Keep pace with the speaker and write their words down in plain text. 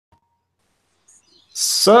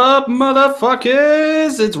Sup,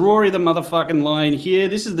 motherfuckers? It's Rory the motherfucking Lion here.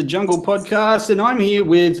 This is the Jungle Podcast, and I'm here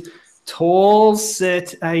with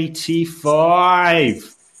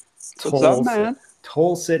TALLSET85. What's up, man?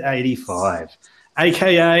 TALLSET85,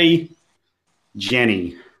 aka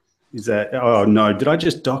Jenny. Is that? Oh no! Did I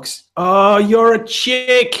just dox? Oh, you're a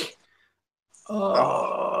chick.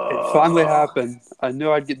 It finally happened. I knew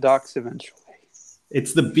I'd get doxxed eventually.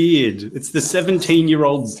 It's the beard. It's the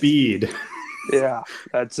 17-year-old beard. Yeah,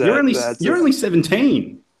 that's it. You're only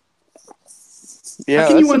 17. Yeah, How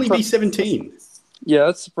can you only be 17?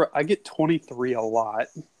 Yeah, I get 23 a lot.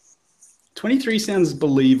 23 sounds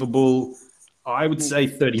believable. I would say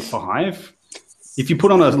 35. If you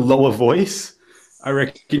put on a lower voice, I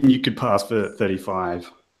reckon you could pass for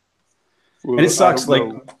 35. Well, and it sucks, like,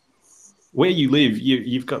 where you live,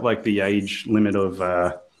 you've got, like, the age limit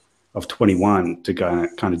of 21 to go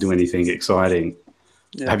kind of do anything exciting.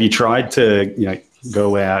 Yeah. Have you tried to,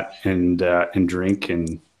 go out and drink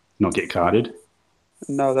and not get carded?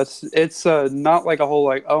 No, it's not like a whole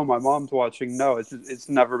like, oh, my mom's watching. No, it's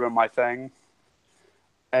never been my thing.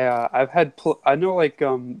 I know like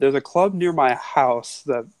there's a club near my house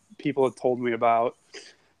that people have told me about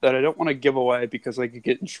that I don't want to give away because I could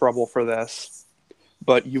get in trouble for this.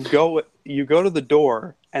 But you go to the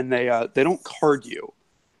door and they don't card you.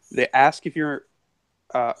 They ask if you're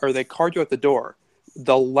or they card you at the door.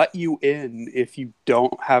 They'll let you in if you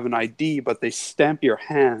don't have an ID, but they stamp your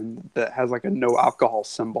hand that has like a no alcohol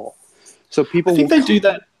symbol. So people, I think they do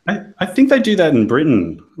that. I think they do that in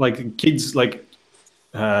Britain. Like kids, like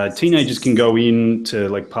teenagers can go in to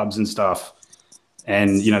like pubs and stuff,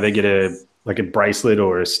 and they get a bracelet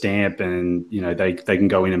or a stamp, and they can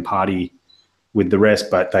go in and party with the rest,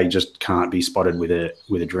 but they just can't be spotted with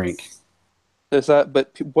a drink. There's that,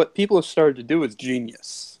 but what people have started to do is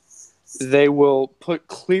genius. They will put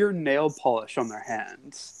clear nail polish on their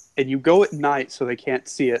hands, and you go at night so they can't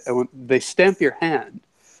see it. And they stamp your hand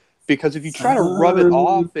because if you try to rub it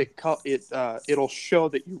off, it'll show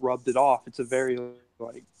that you rubbed it off. It's a very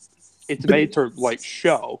it's made to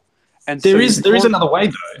show. And there is another way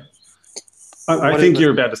though. I think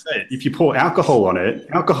you're about to say it. If you pour alcohol on it,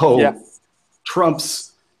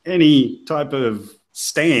 trumps any type of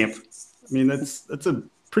stamp. I mean, that's a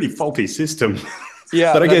pretty faulty system.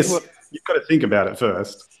 Yeah, but I guess you've got to think about it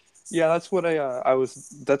first. Yeah, that's what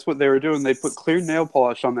that's what they were doing. They put clear nail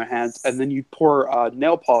polish on their hands, and then you pour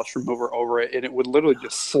nail polish remover over it, and it would literally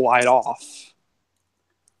just slide off.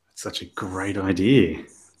 That's such a great idea.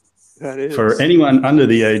 That is. For anyone under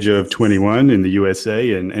the age of 21 in the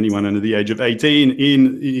USA and anyone under the age of 18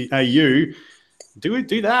 in the AU,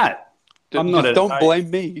 do that. Don't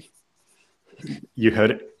blame me. You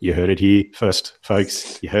heard it. You heard it here first,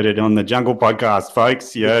 folks. You heard it on the Jungle Podcast,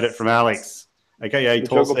 folks. You heard it from Alex, aka The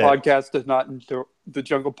Jungle Podcast does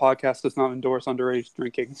not endorse underage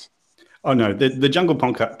drinking. Oh no, the Jungle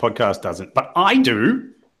Podcast doesn't, but I do.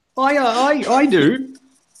 I do.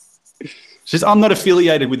 Just I'm not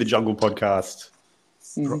affiliated with the Jungle Podcast.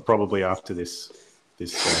 Probably after this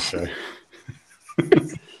show,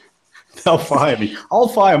 they'll fire me. I'll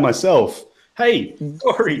fire myself. Hey,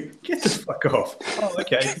 Dory, get the fuck off. Oh,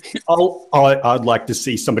 okay. I'd like to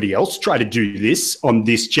see somebody else try to do this on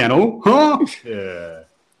this channel. Huh?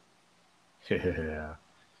 Yeah.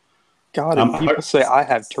 God, and people say I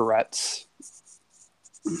have Tourette's.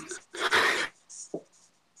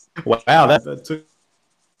 Wow, that took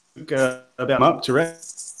about up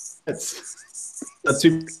Tourette's. That's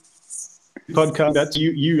two podcast. That's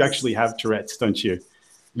you actually have Tourette's, don't you?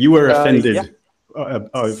 You were offended. Yeah.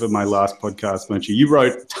 Over my last podcast, weren't you? You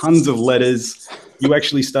wrote tons of letters. You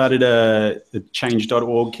actually started a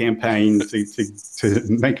change.org campaign to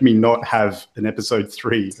make me not have an episode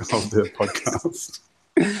 3 of the podcast.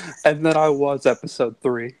 And then I was episode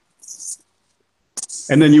 3.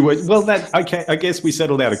 And then you were, okay, I guess we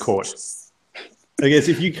settled out of court. I guess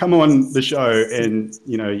if you come on the show and,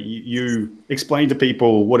 you explain to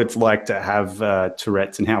people what it's like to have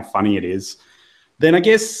Tourette's and how funny it is, then I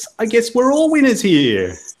guess we're all winners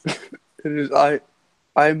here. I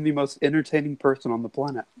am the most entertaining person on the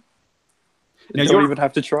planet. You don't even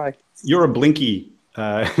have to try. You're a blinky.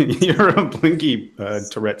 You're a blinky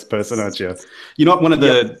Tourette's person, aren't you? You're not one of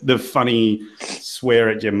the funny swear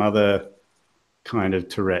at your mother kind of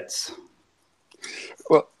Tourette's.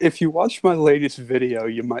 Well, if you watch my latest video,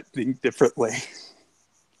 you might think differently.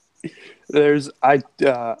 I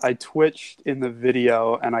twitched in the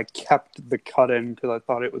video and I kept the cut in because I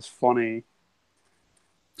thought it was funny.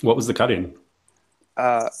 What was the cut in?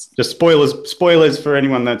 Just spoilers for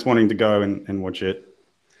anyone that's wanting to go and watch it.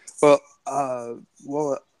 Well,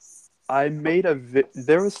 I made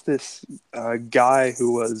there was this guy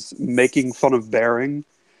who was making fun of Bering,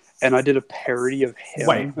 and I did a parody of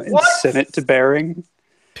Wait, him and what? sent it to Bering.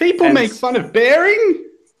 People And make fun of Bering?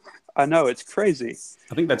 I know, it's crazy.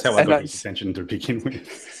 I think that's how I got his attention to begin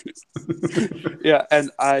with. Yeah,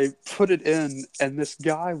 and I put it in, and this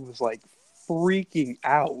guy was like freaking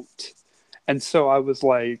out. And so I was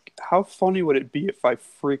like, how funny would it be if I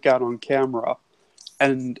freak out on camera?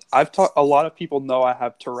 And I've talked, a lot of people know I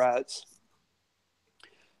have Tourette's.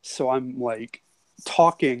 So I'm like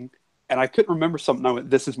talking, and I couldn't remember something. I went,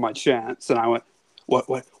 "This is my chance." And I went,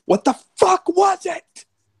 what the fuck was it?"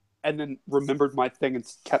 And then remembered my thing and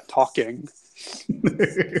kept talking.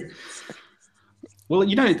 Well,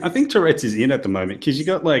 I think Tourette's is in at the moment because you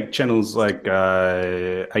got like channels like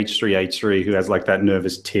H3H3 who has like that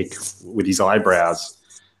nervous tick with his eyebrows.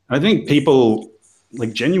 And I think people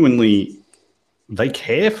like genuinely they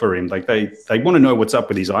care for him. Like they want to know what's up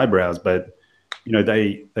with his eyebrows, but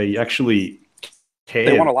they actually care.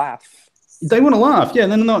 They want to laugh. They want to laugh, yeah.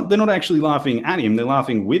 And they're not actually laughing at him; they're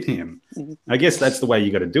laughing with him. Mm-hmm. I guess that's the way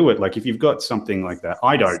you got to do it. Like if you've got something like that,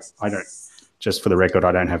 I don't. Just for the record,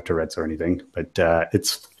 I don't have Tourette's or anything, but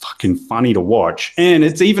it's fucking funny to watch, and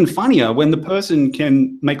it's even funnier when the person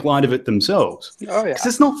can make light of it themselves. Oh yeah, because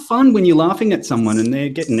it's not fun when you're laughing at someone and they're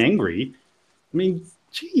getting angry. I mean,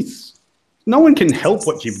 jeez, no one can help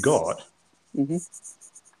what you've got. Mm-hmm.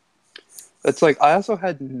 It's like I also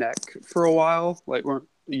had neck for a while, like where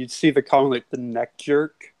you'd see the comment like the neck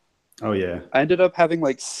jerk. Oh yeah. I ended up having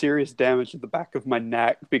like serious damage to the back of my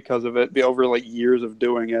neck because of it, over like years of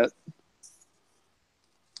doing it.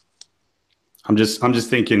 I'm just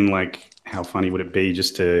thinking like how funny would it be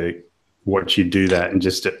just to watch you do that and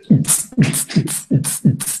just to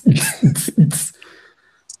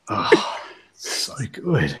oh, so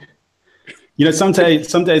good. Some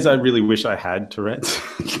days I really wish I had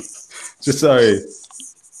Tourette's. Just so,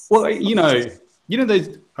 well,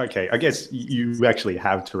 those, okay, I guess you actually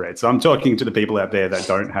have Tourette's. So I'm talking to the people out there that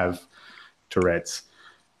don't have Tourette's.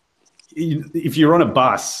 If you're on a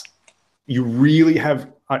bus, you really have,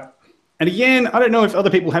 and again, I don't know if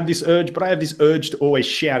other people have this urge, but I have this urge to always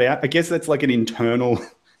shout out. I guess that's like an internal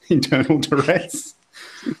Tourette's.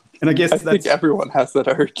 And I guess I think everyone has that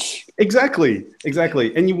urge. Exactly.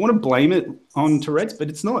 And you want to blame it on Tourette's, but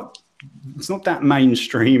it's not that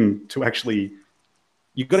mainstream to actually,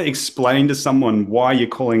 you've got to explain to someone why you're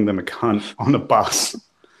calling them a cunt on a bus.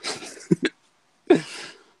 I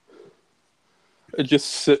just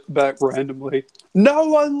sit back randomly. No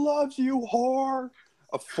one loves you, whore.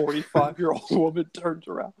 A 45-year-old woman turns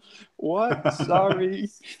around. What? Sorry.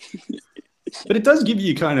 But it does give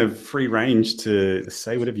you kind of free range to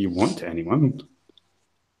say whatever you want to anyone.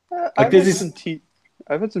 I've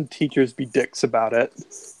had some teachers be dicks about it.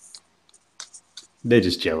 They're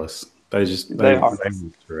just jealous. They are.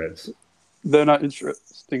 They're not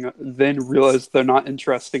interesting. Then realize they're not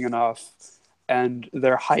interesting enough, and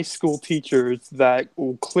they're high school teachers that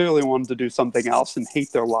clearly wanted to do something else and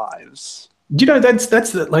hate their lives.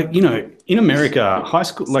 That's like in America, high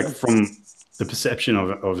school, like from the perception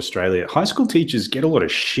of Australia, high school teachers get a lot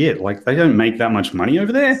of shit. Like they don't make that much money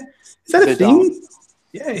over there. Is that a thing? Don't.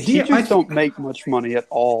 Yeah, teachers don't make much money at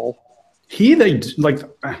all. Here they do, like.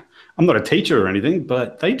 I'm not a teacher or anything,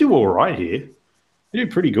 but they do all right here. They do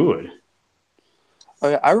pretty good.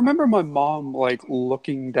 I remember my mom like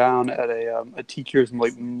looking down at a teacher's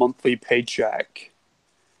like monthly paycheck,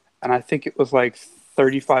 and I think it was like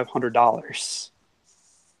 $3,500.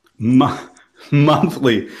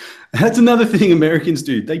 Monthly. That's another thing Americans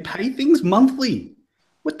do. They pay things monthly.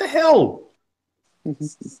 What the hell?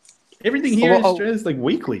 Everything here in Australia is like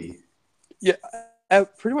weekly. Yeah.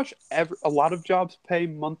 Pretty much a lot of jobs pay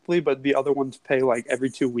monthly, but the other ones pay like every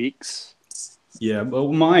 2 weeks. Yeah,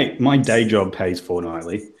 well, my day job pays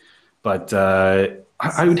fortnightly, but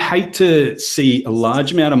I would hate to see a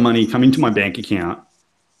large amount of money come into my bank account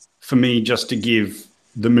for me just to give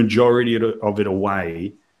the majority of it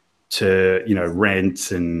away to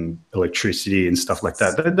rent and electricity and stuff like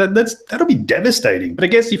that. That'll be devastating. But I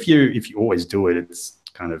guess if you always do it, it's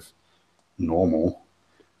kind of normal.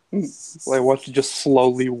 Like watch it just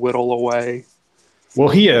slowly whittle away. Well,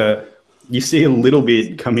 here you see a little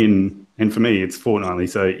bit come in, and for me it's fortnightly,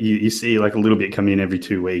 so you see like a little bit come in every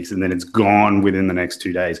 2 weeks, and then it's gone within the next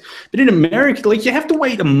 2 days. But in America, like you have to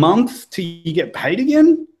wait a month till you get paid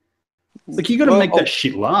again. Like you got to make that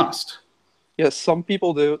shit last. Yeah, some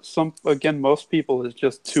people do. Most people is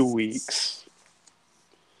just 2 weeks.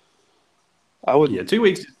 Yeah, 2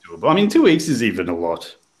 weeks is doable. I mean, 2 weeks is even a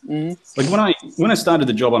lot. Mm-hmm. Like when I started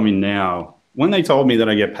the job I'm in now, when they told me that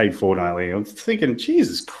I get paid fortnightly, I was thinking,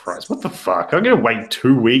 Jesus Christ, what the fuck? I'm going to wait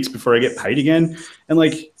 2 weeks before I get paid again. And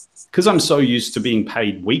like, because I'm so used to being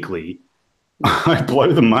paid weekly, I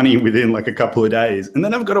blow the money within like a couple of days. And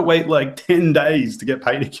then I've got to wait like 10 days to get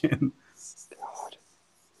paid again. God.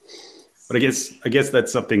 But I guess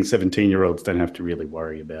that's something 17-year-olds don't have to really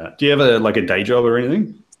worry about. Do you have a day job or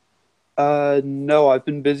anything? No, I've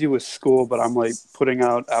been busy with school, but I'm like putting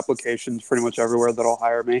out applications pretty much everywhere that'll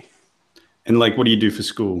hire me. And like, what do you do for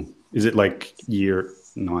school? Is it like year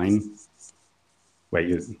 9?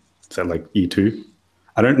 Wait, is that like year 2?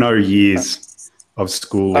 I don't know years of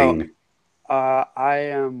schooling. I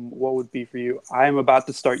am, what would be for you? I am about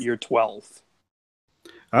to start year 12.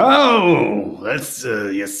 Oh, that's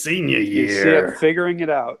your senior year. You see, I'm figuring it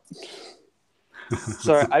out.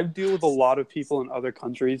 Sorry, I deal with a lot of people in other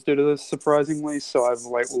countries due to this, surprisingly. So I've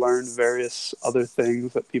like learned various other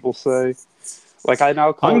things that people say. Like I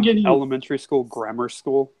now call elementary school grammar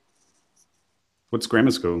school. What's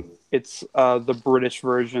grammar school? It's the British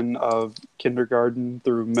version of kindergarten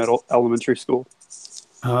through elementary school.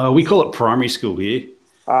 We call it primary school here.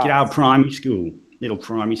 Get our primary school, little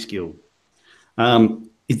primary school.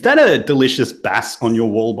 Is that a delicious bass on your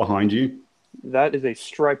wall behind you? That is a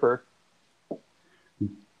striper.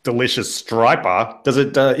 Delicious striper. Does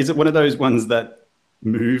it? Is it one of those ones that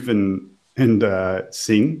move and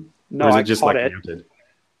sing? No, or is I it just caught like it. mounted?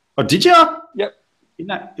 Oh, did you? Yep.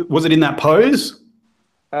 Was it in that pose?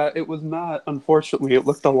 It was not. Unfortunately, it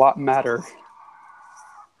looked a lot madder.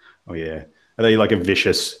 Oh yeah. Are they like a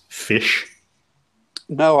vicious fish?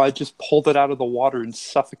 No, I just pulled it out of the water and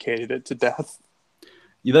suffocated it to death.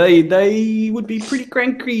 They would be pretty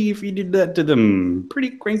cranky if you did that to them.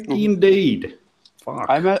 Pretty cranky indeed. Fuck.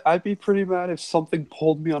 I'd be pretty mad if something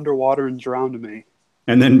pulled me underwater and drowned me.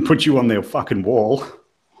 And then put you on their fucking wall.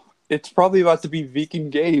 It's probably about to be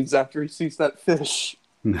vegan games after he sees that fish.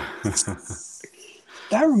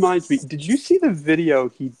 That reminds me, did you see the video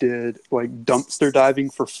he did, like dumpster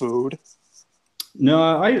diving for food?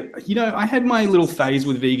 No, I had my little phase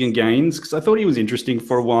with vegan gains because I thought he was interesting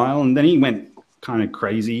for a while, and then he went kind of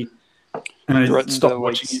crazy, and I stopped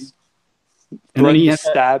watching him. And then he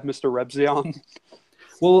stabbed Mr. Rebzion.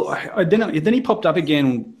 Well, then he popped up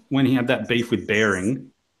again when he had that beef with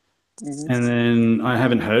Bering, and then I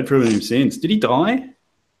haven't heard from him since. Did he die?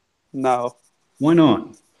 No. Why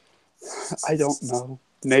not? I don't know.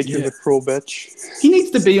 Nature's a cruel bitch. He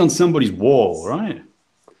needs to be on somebody's wall, right?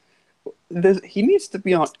 He needs to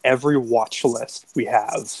be on every watch list we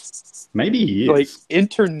have. Maybe he is. Like,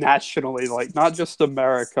 internationally, like, not just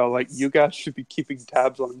America. Like, you guys should be keeping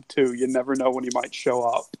tabs on him, too. You never know when he might show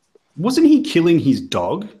up. Wasn't he killing his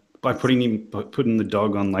dog by putting the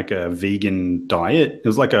dog on, like, a vegan diet? It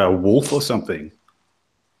was like a wolf or something.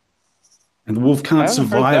 And the wolf can't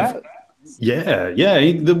survive. Yeah.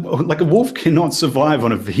 Like, a wolf cannot survive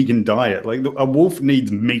on a vegan diet. Like, a wolf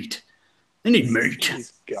needs meat. They need meat.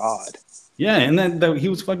 Please God. Yeah, and then he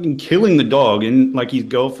was fucking killing the dog, and like his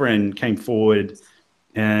girlfriend came forward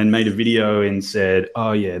and made a video and said,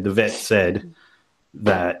 "Oh yeah, the vet said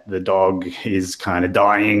that the dog is kind of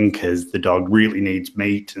dying because the dog really needs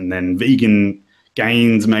meat." And then Vegan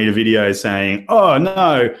Gains made a video saying, "Oh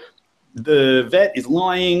no, the vet is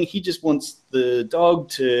lying. He just wants the dog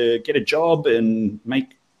to get a job and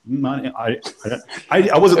make money." I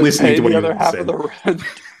wasn't listening to what he was saying.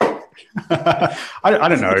 I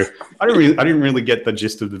don't know. I didn't really get the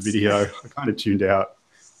gist of the video. I kind of tuned out.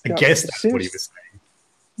 I guess that's what he was saying.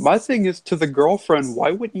 My thing is, to the girlfriend,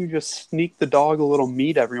 why wouldn't you just sneak the dog a little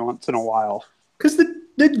meat every once in a while? Because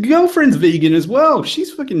the girlfriend's vegan as well.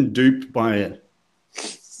 She's fucking duped by it.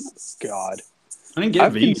 God. I didn't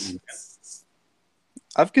get vegan.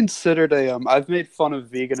 I've considered I've made fun of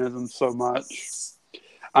veganism so much.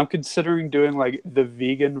 I'm considering doing like the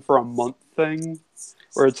vegan for a month thing,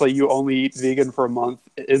 where it's like you only eat vegan for a month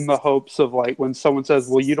in the hopes of like when someone says,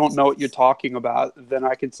 well, you don't know what you're talking about, then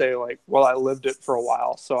I can say like, well, I lived it for a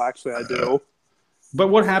while, so actually I do. But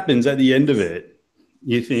what happens at the end of it?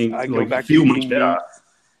 You think I like you feel much better.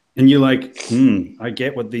 And you're like, I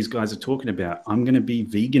get what these guys are talking about. I'm going to be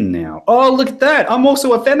vegan now. Oh, look at that. I'm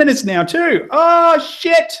also a feminist now too. Oh,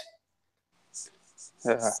 shit.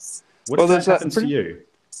 Yeah. What if that happens to you?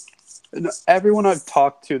 Everyone I've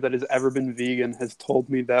talked to that has ever been vegan has told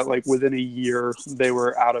me that like within a year they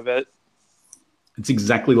were out of it. It's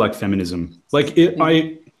exactly like feminism. Like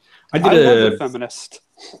I was a feminist.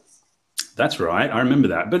 That's right. I remember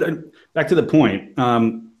that. But back to the point.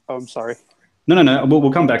 I'm sorry. No.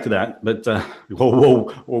 We'll come back to that. But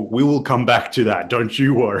we will come back to that. Don't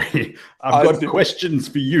you worry. I've got questions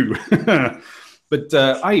for you. But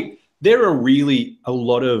there are really a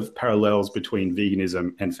lot of parallels between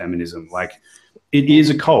veganism and feminism. Like, it is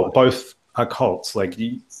a cult. Both are cults. Like,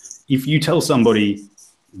 if you tell somebody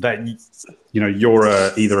that you're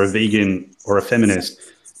either a vegan or a feminist,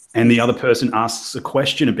 and the other person asks a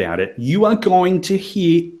question about it, you are going to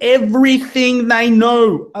hear everything they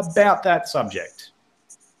know about that subject.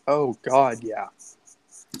 Oh God, yeah.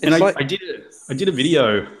 And I did a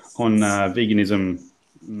video on veganism,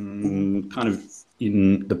 kind of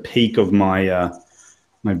in the peak of my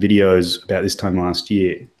my videos about this time last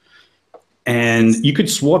year. And you could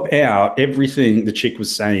swap out everything the chick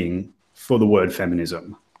was saying for the word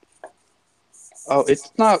feminism. Oh,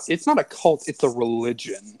 it's not a cult, it's a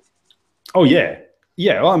religion. Oh yeah.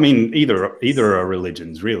 Yeah, well, I mean, either are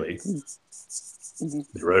religions, really.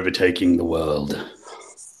 They're overtaking the world.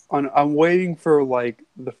 I'm waiting for like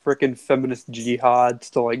the frickin' feminist jihads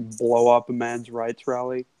to like blow up a men's rights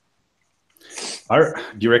rally. Do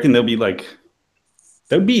you reckon there'll be like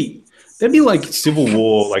like civil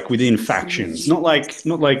war, like within factions, not like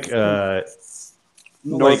North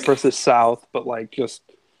versus South, but like just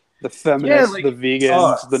the feminists, the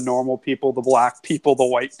vegans, the normal people, the black people, the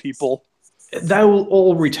white people. They will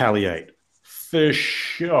all retaliate for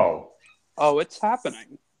sure. Oh, it's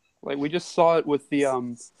happening. Like we just saw it with the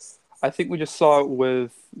I think we just saw it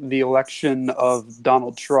with the election of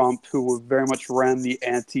Donald Trump, who very much ran the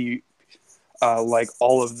anti like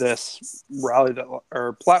all of this rally that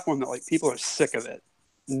or platform that like people are sick of it.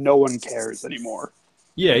 No one cares anymore.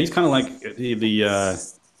 Yeah, he's kind of like the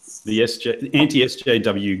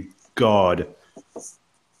anti-SJW god.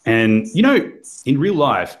 And, in real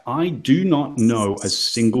life, I do not know a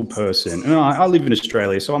single person. And I live in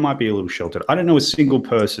Australia, so I might be a little sheltered. I don't know a single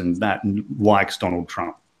person that likes Donald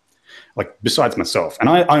Trump, like besides myself. And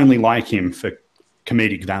I only like him for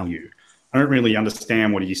comedic value. I don't really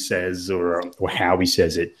understand what he says or how he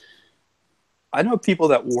says it. I know people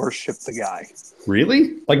that worship the guy.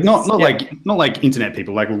 Really? Like not like internet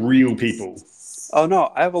people, like real people. Oh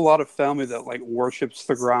no, I have a lot of family that like worships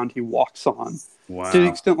the ground he walks on. Wow. To the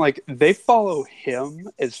extent like they follow him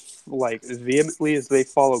as like vehemently as they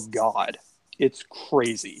follow God. It's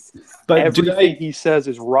crazy. But everything he says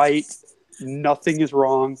is right. Nothing is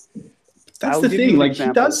wrong. That's the thing. Like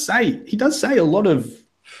he does say a lot of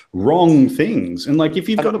wrong things, and like if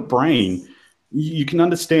you've got a brain, you can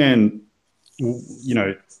understand.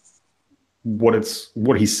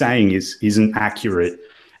 What he's saying isn't accurate,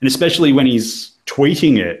 and especially when he's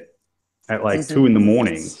tweeting it at like 2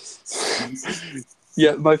 a.m.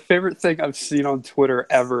 Yeah, my favorite thing I've seen on Twitter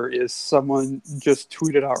ever is someone just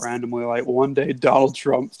tweeted out randomly like one day Donald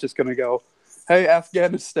Trump's just gonna go, "Hey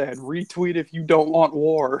Afghanistan, retweet if you don't want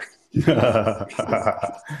war." No,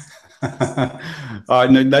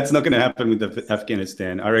 that's not going to happen with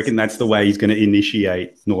Afghanistan. I reckon that's the way he's going to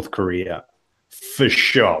initiate North Korea, for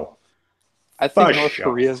sure. I think North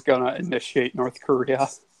Korea is going to initiate North Korea.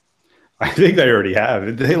 I think they already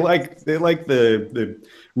have. They're like the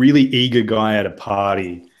really eager guy at a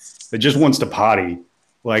party that just wants to party.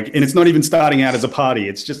 Like, and it's not even starting out as a party.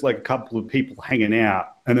 It's just like a couple of people hanging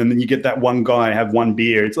out, and then you get that one guy have one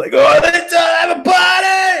beer. It's like, oh, let's have a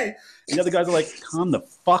party. And the other guys are like, calm the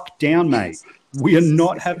fuck down, mate. We are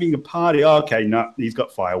not having a party. Oh, okay, no, he's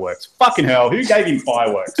got fireworks. Fucking hell, who gave him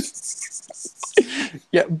fireworks?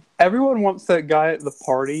 Yeah, everyone wants that guy at the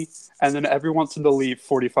party, and then everyone wants him to leave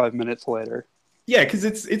 45 minutes later. Yeah, because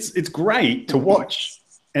it's great to watch,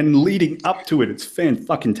 and leading up to it, it's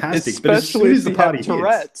fan-fucking-tastic. Especially but as soon as the party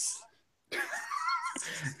Tourette's. Do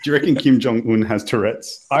you reckon Kim Jong-un has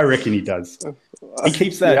Tourette's? I reckon he does. He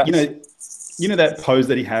keeps that, yes. You know that pose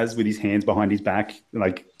that he has with his hands behind his back,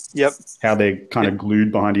 like how they're kind of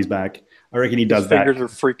glued behind his back. I reckon he does that. His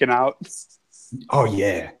fingers are freaking out. Oh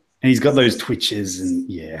yeah, and he's got those twitches, and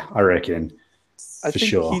yeah, I reckon for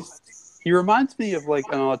sure. He reminds me of like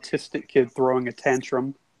an autistic kid throwing a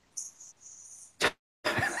tantrum.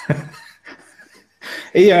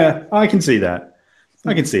 Yeah, I can see that.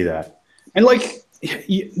 And like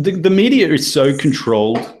the media is so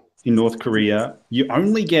controlled in North Korea. You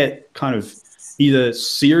only get kind of either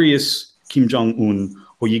serious Kim Jong-un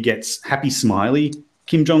or you get happy smiley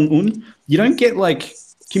Kim Jong-un. You don't get like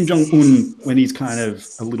Kim Jong-un when he's kind of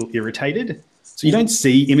a little irritated. So you don't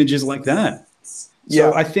see images like that.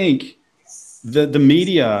 So I think the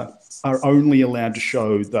media are only allowed to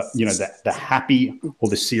show the happy or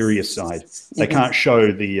the serious side. They can't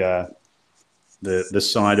show the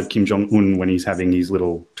side of Kim Jong-un when he's having his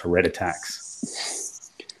little Tourette attacks.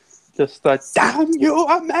 Just like, damn you,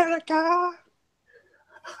 America!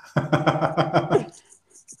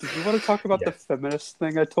 Did you want to talk about the feminist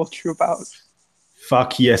thing I told you about?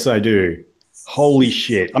 Fuck yes, I do. Holy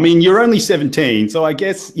shit. I mean, you're only 17, so I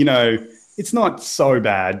guess, it's not so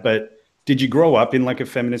bad, but did you grow up in like a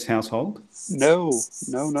feminist household? No,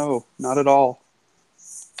 not at all.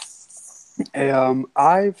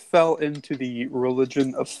 I fell into the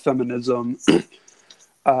religion of feminism.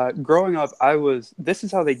 Growing up, this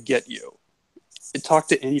is how they get you. Talk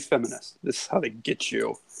to any feminist. This is how they get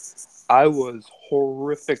you. I was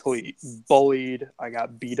horrifically bullied. I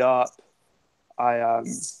got beat up. I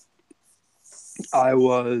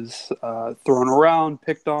was thrown around,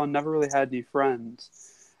 picked on, never really had any friends.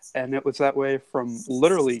 And it was that way from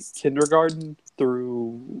literally kindergarten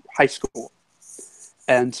through high school.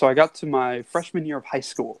 And so I got to my freshman year of high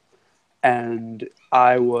school, and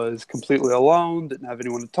I was completely alone, didn't have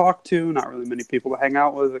anyone to talk to, not really many people to hang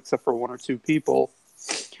out with except for one or two people.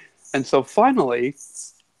 And so finally,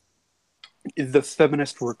 the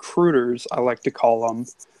feminist recruiters, I like to call them,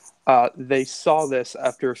 they saw this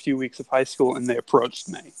after a few weeks of high school, and they approached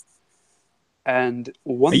me. And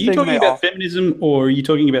one Are you thing talking they about feminism, or are you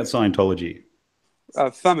talking about Scientology?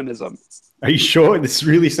 feminism. Are you sure? This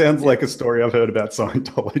really sounds like a story I've heard about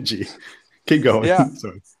Scientology. Keep going. Yeah.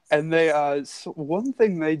 Sorry. And they so one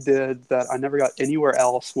thing they did that I never got anywhere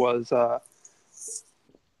else was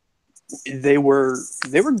they were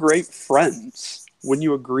great friends when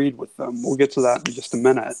you agreed with them. We'll get to that in just a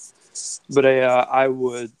minute. But I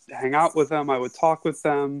would hang out with them, I would talk with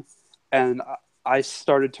them, and I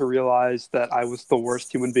started to realize that I was the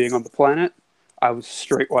worst human being on the planet. I was a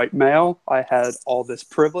straight white male. I had all this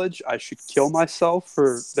privilege. I should kill myself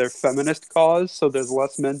for their feminist cause so there's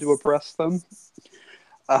less men to oppress them.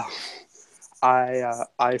 Uh,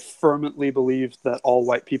 I firmly believed that all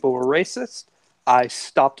white people were racist. I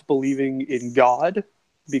stopped believing in God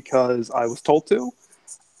because I was told to.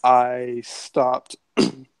 I stopped,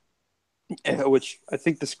 which I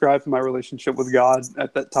think described my relationship with God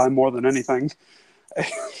at that time more than anything.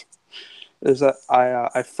 Is that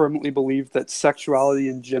I firmly believed that sexuality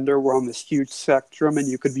and gender were on this huge spectrum, and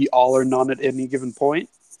you could be all or none at any given point.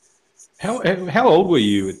 How old were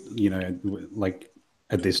you, like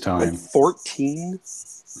at this time? Like 14.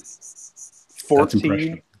 That's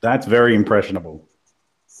impressionable. That's very impressionable.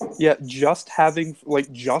 Yeah, just having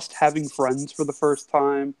friends for the first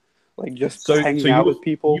time, like just hanging out with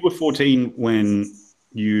people. You were 14 when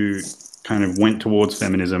you kind of went towards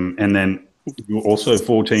feminism, and then you were also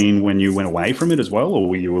 14 when you went away from it as well, or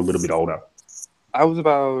were you a little bit older? I was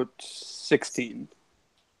about 16.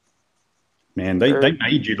 Man, they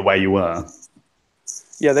made you the way you were.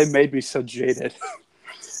 Yeah, they made me so jaded.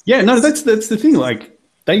 Yeah, no, that's the thing. Like,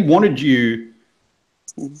 they wanted you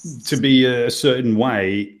to be a certain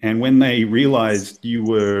way, and when they realized you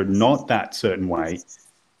were not that certain way,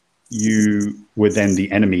 you were then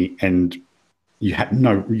the enemy, and you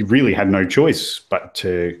really had no choice but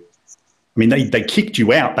to. I mean, they kicked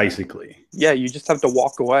you out basically. Yeah, you just have to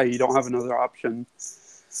walk away. You don't have another option.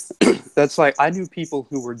 That's like, I knew people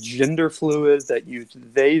who were gender fluid that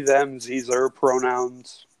used they, them, their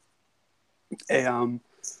pronouns.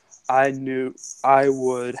 I knew I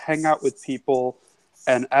would hang out with people,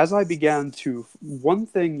 and as I began to, one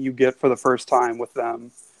thing you get for the first time with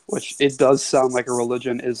them, which it does sound like a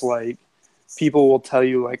religion, is like, people will tell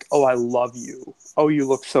you like, oh, I love you. Oh, you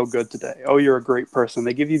look so good today. Oh, you're a great person.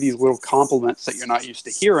 They give you these little compliments that you're not used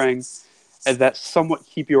to hearing, and that somewhat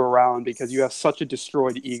keep you around because you have such a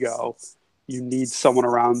destroyed ego. You need someone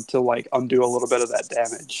around to like undo a little bit of that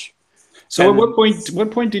damage. So at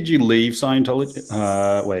what point did you leave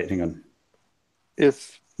Scientology? Wait, hang on.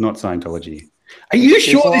 Not Scientology. Are you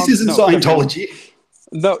sure this isn't Scientology?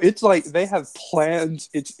 No, it's like they have plans.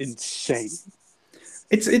 It's insane.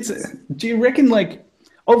 Do you reckon, like,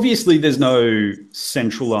 obviously there's no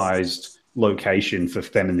centralized location for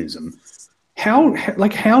feminism. How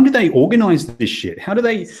do they organize this shit? How do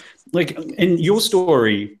they, like, and your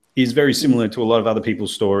story is very similar to a lot of other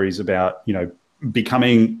people's stories about,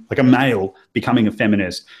 becoming like a male, becoming a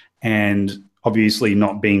feminist, and obviously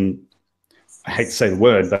not being, I hate to say the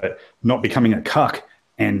word, but not becoming a cuck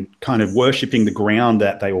and kind of worshipping the ground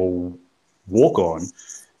that they all walk on.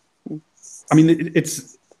 I mean,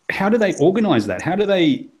 how do they organize that? How do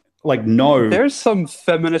they know? There's some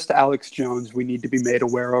feminist Alex Jones we need to be made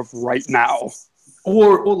aware of right now.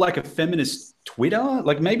 Or like a feminist Twitter?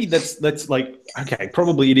 Like maybe that's like, okay,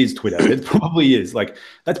 probably it is Twitter. It probably is. Like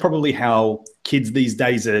that's probably how kids these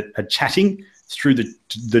days are chatting through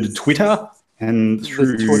the Twitter and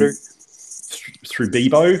through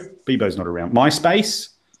Bebo. Bebo's not around. MySpace.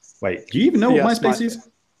 Wait, do you even know what MySpace is?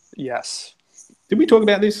 Yes. Did we talk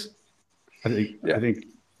about this? I think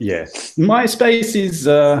yeah. MySpace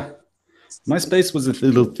was a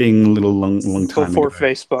little thing, long time before ago.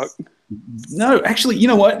 Facebook. No, actually, you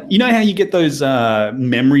know what? You know how you get those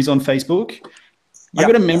memories on Facebook? I Yeah,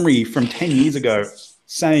 got a memory from 10 years ago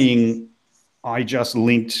saying I just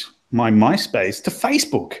linked my MySpace to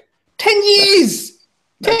Facebook. 10 that's years!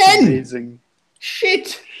 that's 10! amazing.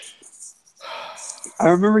 Shit! I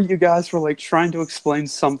remember you guys were like trying to explain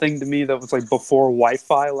something to me that was like before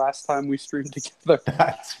Wi-Fi last time we streamed together.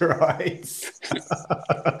 That's right.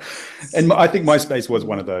 And I think MySpace was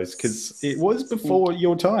one of those because it was before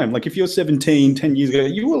your time. Like if you're 17, 10 years ago,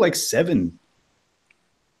 you were like 7.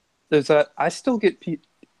 There's that I still get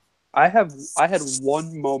I had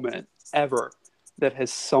one moment ever that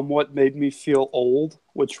has somewhat made me feel old,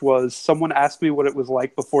 which was someone asked me what it was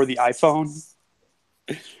like before the iPhone,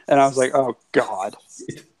 and I was like, "Oh God!"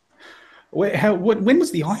 When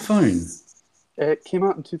was the iPhone? It came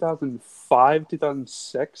out in 2005,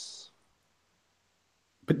 2006.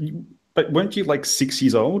 But but weren't you like 6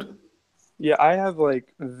 years old? Yeah, I have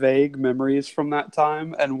like vague memories from that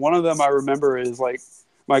time, and one of them I remember is like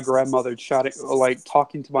my grandmother chatting, like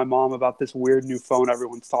talking to my mom about this weird new phone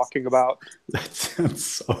everyone's talking about. That sounds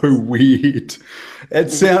so weird. It Hmm.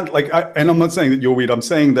 sounds like, and I'm not saying that you're weird. I'm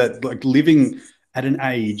saying that like living at an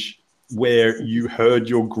age where you heard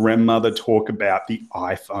your grandmother talk about the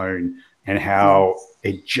iPhone and Hmm. how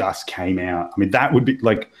it just came out. I mean, that would be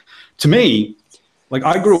like, to me, like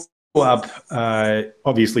I grew up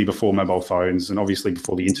obviously before mobile phones and obviously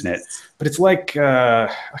before the internet, but it's like I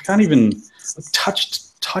can't even like,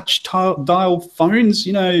 dial phones.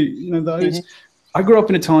 Those. Hmm. I grew up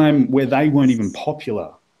in a time where they weren't even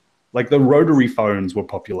popular. Like the rotary phones were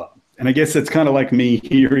popular, and I guess it's kind of like me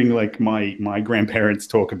hearing like my grandparents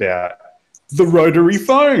talk about the rotary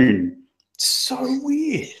phone. So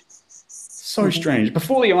weird, so Hmm. strange.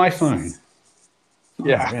 Before the iPhone. Oh,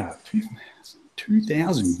 Yeah. yeah.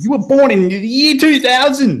 2000. You were born in the year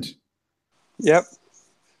 2000. Yep.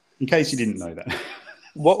 In case you didn't know that.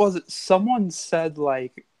 What was it? Someone said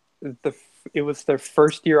like the it was their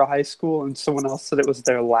first year of high school, and someone else said it was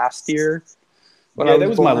their last year when I Yeah, that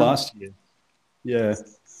was was my born. last year. Yeah.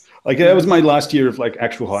 Like that was Hmm. my last year of like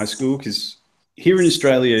actual high school because here in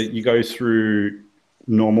Australia, you go through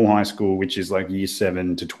normal high school, which is like year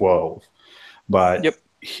 7 to 12. But Yep.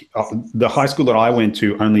 the high school that I went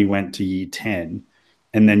to only went to year 10.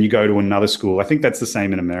 And then you go to another school. I think that's the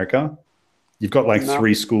same in America. You've got like No.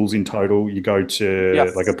 3 schools in total. You go Yeah.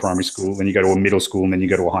 to like a primary school, then you go to a middle school, and then you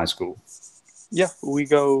go to a high school. Yeah. We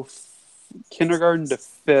go kindergarten to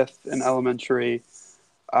fifth in elementary,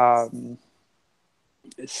 um,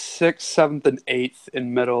 sixth, seventh, and eighth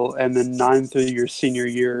in middle, and then ninth through your senior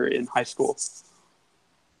year in high school.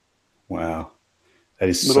 Wow. That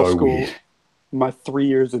is Middle so weird. school, my 3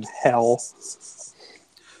 years in hell.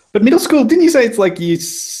 But middle school, didn't you say it's like year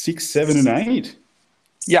 6, 7, and 8?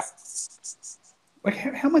 Yeah. Like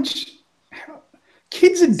how much?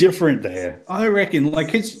 Kids are different there. I reckon. Like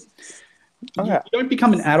kids, Oh you yeah. don't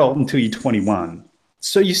become an adult until you're 21.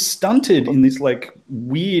 So you're stunted in this like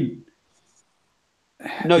weird.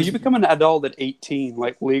 No, you This become an adult at 18.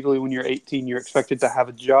 Like legally, when you're 18, you're expected to have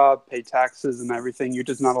a job, pay taxes, and everything. You're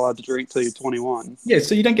just not allowed to drink till you're 21. yeah.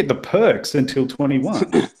 So you don't get the perks until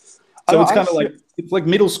 21. I So know. it's kind of like it's like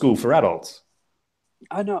middle school for adults.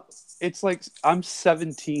 I know. It's like I'm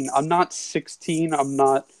 17. I'm not 16. I'm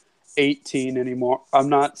not 18 anymore. I'm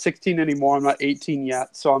not 16 anymore. I'm not 18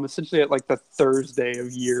 yet. So I'm essentially at like the Thursday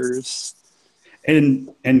of years.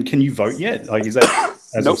 And can you vote yet? Like is that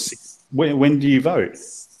as of Nope. when do you vote?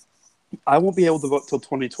 I won't be able to vote till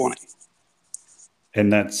 2020.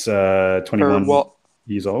 And that's Or 21 well,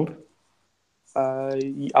 years old. uh,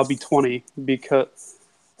 I'll be 20 because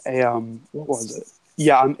what was it?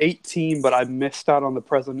 Yeah, I'm 18, but I missed out on the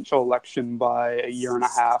presidential election by a year and a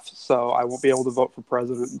half, so I won't be able to vote for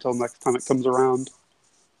president until next time it comes around.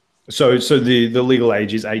 So the legal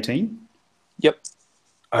age is 18. Yep.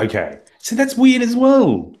 Okay, so that's weird as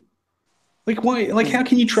well. Like why? Like Mhm. how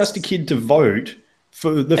can you trust a kid to vote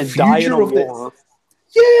for the And die in a future of the? war.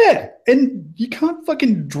 Yeah, and you can't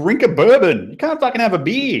fucking drink a bourbon. You can't fucking have a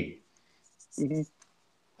beer. Hmm.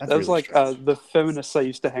 That's That was really like strange. the feminists I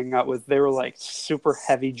used to hang out with. They were like super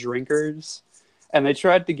heavy drinkers, and they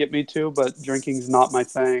tried to get me to, but drinking's not my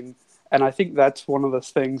thing. And I think that's one of the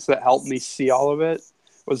things that helped me see all of it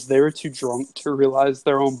was they were too drunk to realize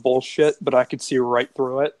their own bullshit, but I could see right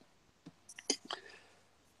through it.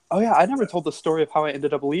 Oh yeah, I never told the story of how I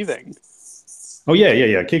ended up leaving. Oh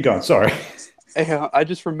yeah. Keep going. Sorry. I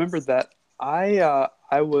just remembered that I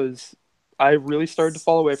really started to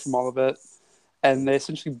fall away from all of it, and they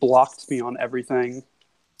essentially blocked me on everything.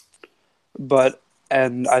 But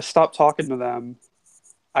and I stopped talking to them.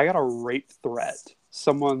 I got a rape threat.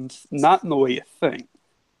 Someone's not in the way you think.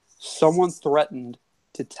 someone threatened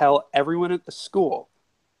to tell everyone at the school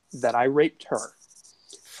that I raped her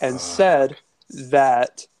and said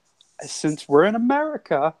that since we're in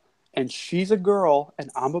America and she's a girl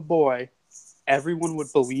and I'm a boy, everyone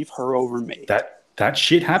would believe her over me. That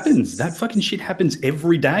shit happens. That fucking shit happens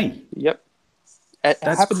every day. Yep. It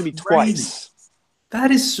That's happened to me crazy. twice.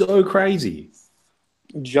 That is so crazy.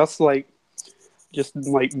 Just like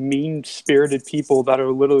mean-spirited people that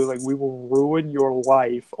are literally like, we will ruin your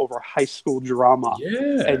life over high school drama.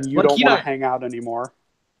 Yeah. And you Like, don't want to hang out anymore.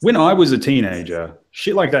 When I was a teenager,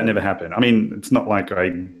 shit like that never happened. I mean, it's not like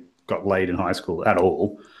I got laid in high school at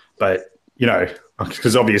all. But,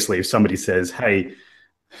 because obviously if somebody says, hey,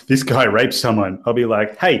 this guy raped someone, I'll be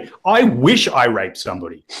like, hey, I wish I raped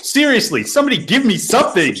somebody. Seriously, somebody give me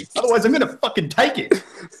something. Otherwise, I'm going to fucking take it.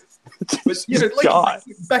 But, like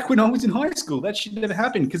back when I was in high school, that shit never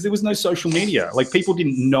happened because there was no social media. Like, people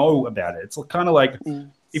didn't know about it. It's kind of like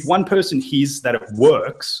if one person hears that it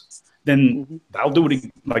works, then they'll do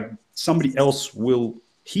it. Like, somebody else will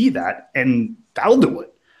hear that and they'll do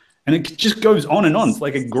it. And it just goes on and on. It's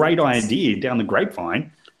like a great idea down the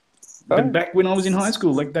grapevine. But back when I was in high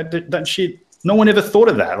school, like that shit, no one ever thought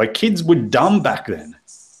of that. Like, kids were dumb back then.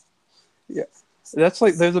 Yeah. That's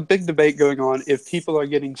like, there's a big debate going on if people are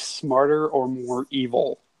getting smarter or more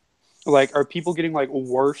evil. Like, are people getting like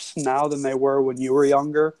worse now than they were when you were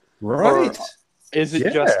younger? Right. Or is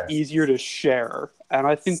it just easier to share? And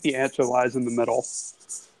I think the answer lies in the middle.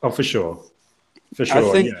 Oh, for sure. For sure.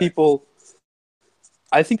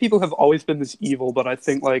 I think people have always been this evil, but I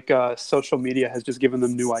think like social media has just given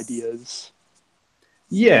them new ideas.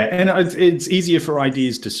 Yeah, and it's easier for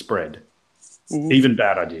ideas to spread. Even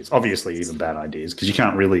bad ideas. Obviously, even bad ideas, because you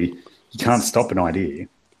can't stop an idea.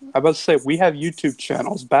 I'm about to say, we have YouTube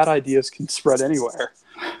channels. Bad ideas can spread anywhere.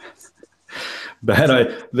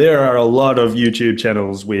 There are a lot of YouTube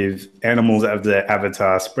channels with animals as their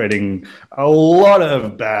avatar spreading a lot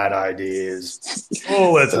of bad ideas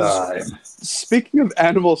all the time. Speaking of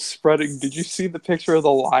animals spreading, did you see the picture of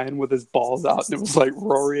the lion with his balls out and it was like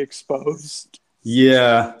Rory exposed?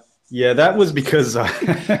 Yeah, that was because I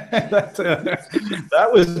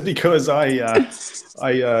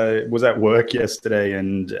was at work yesterday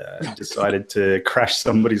and decided to crash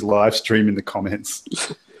somebody's live stream in the comments.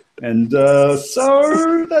 And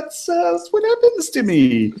so that's what happens to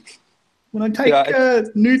me when I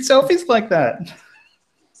take nude selfies like that.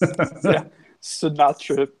 Yeah,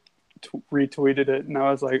 Sinatra retweeted it, and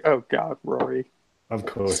I was like, "Oh God, Rory." Of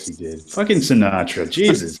course he did. Fucking Sinatra,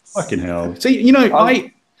 Jesus, fucking hell. See,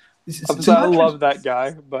 I love that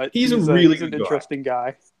guy, but he's a really an interesting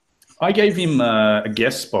guy. I gave him a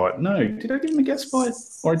guest spot. No, did I give him a guest spot,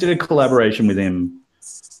 or I did a collaboration with him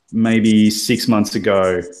maybe 6 months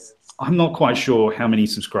ago? I'm not quite sure how many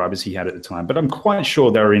subscribers he had at the time, but I'm quite sure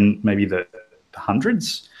they were in maybe the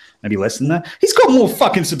hundreds, maybe less than that. He's got more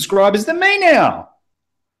fucking subscribers than me now.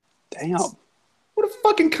 Damn. What a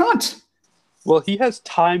fucking cunt. Well, he has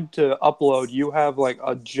time to upload. You have like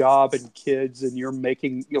a job and kids, and you're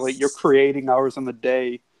creating hours on the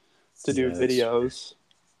day to do videos.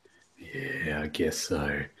 Yeah, I guess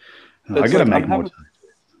so. I gotta make more time.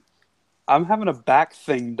 I'm having a back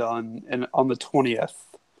thing done on the 20th.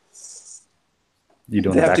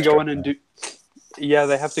 They have to go in and do. Yeah,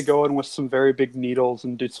 they have to go in with some very big needles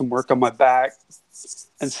and do some work on my back.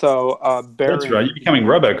 And so Baron, that's right. You're becoming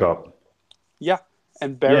RoboCop. Yeah,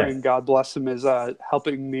 and Baron, God bless him, is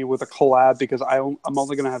helping me with a collab because I'm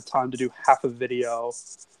only going to have time to do half a video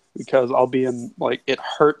because I'll be in it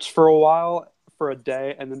hurts for a while, for a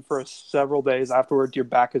day, and then for several days afterwards, your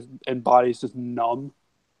back and body is just numb.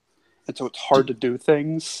 And so it's hard to do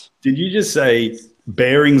things. Did you just say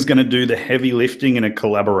Bearing's going to do the heavy lifting in a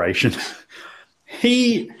collaboration?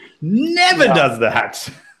 He never does that.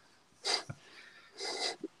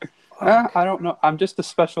 I don't know. I'm just a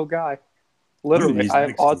special guy. Literally, I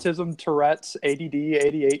have autism, Tourette's, ADD,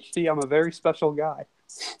 ADHD. I'm a very special guy.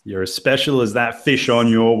 You're as special as that fish on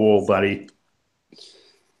your wall, buddy.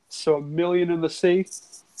 So 1 million in the sea?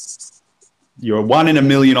 You're 1 in a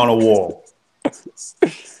million on a wall.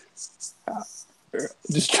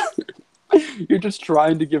 You're just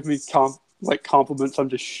trying to give me compliments. I'm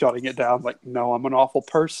just shutting it down. Like, no, I'm an awful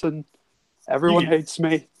person. Everyone hates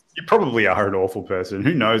me. You probably are an awful person.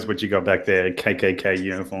 Who knows what you got back there, KKK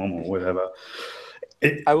uniform or whatever.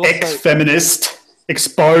 Ex-feminist,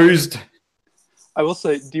 exposed. I will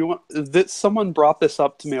say, someone brought this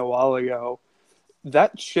up to me a while ago.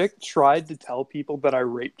 That chick tried to tell people that I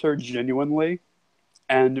raped her genuinely.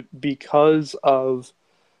 And because of...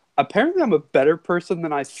 Apparently, I'm a better person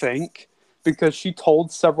than I think because she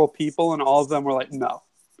told several people and all of them were like, no,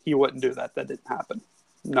 he wouldn't do that. That didn't happen.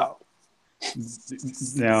 No.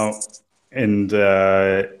 Now, and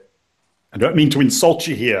I don't mean to insult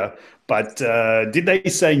you here, but did they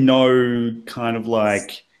say no kind of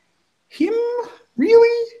like, him?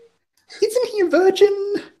 Really? Isn't he a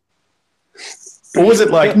virgin? Or was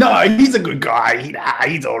it like, no, he's a good guy.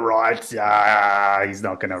 He's all right. He's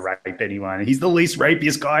not going to rape anyone. He's the least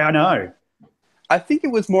rapiest guy I know. I think it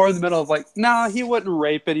was more in the middle of like, nah, he wouldn't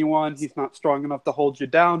rape anyone. He's not strong enough to hold you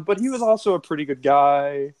down, but he was also a pretty good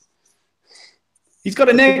guy. He's got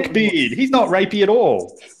a neck beard. He's not rapey at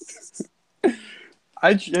all.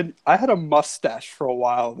 I had a mustache for a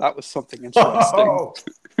while. That was something interesting.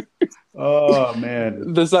 Oh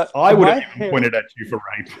man. I would have even pointed at you for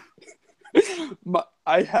rape.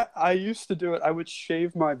 I used to do it. I would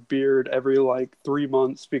shave my beard every like 3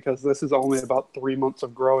 months because this is only about 3 months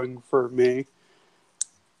of growing for me,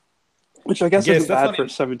 which I guess isn't bad for a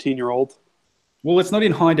 17-year-old. Well, it's not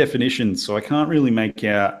in high definition, so I can't really make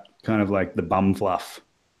out kind of like the bum fluff.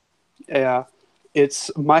 Yeah,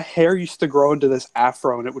 my hair used to grow into this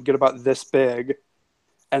afro, and it would get about this big,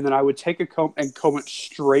 and then I would take a comb and comb it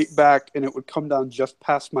straight back, and it would come down just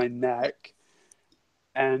past my neck.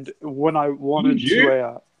 And when I wanted to...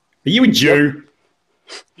 Are you a Jew?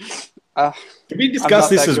 Can we discuss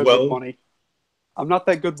this as well? I'm not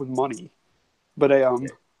that good with money. But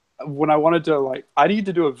when I wanted to, like... I need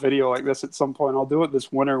to do a video like this at some point. I'll do it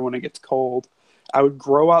this winter when it gets cold. I would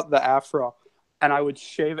grow out the afro, and I would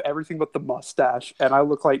shave everything but the mustache, and I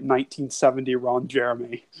look like 1970 Ron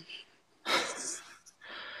Jeremy.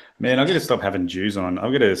 Man, I'm going to stop having Jews on.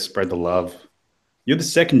 I'm going to spread the love. You're the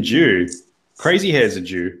second Jew. Crazy Hair's a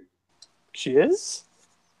Jew. She is?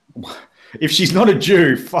 If she's not a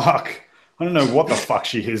Jew, fuck. I don't know what the fuck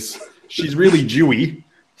she is. She's really Jewy.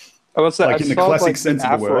 Like in the classic sense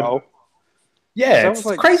of the word. Yeah, it's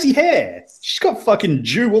crazy hair. She's got fucking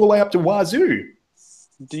Jew all the way up to Wazoo.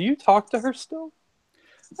 Do you talk to her still?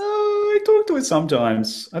 I talk to her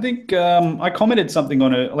sometimes. I think I commented something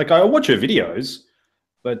on her. Like, I watch her videos,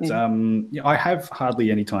 but I have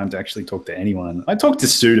hardly any time to actually talk to anyone. I talk to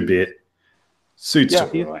Suit a bit. Suit's all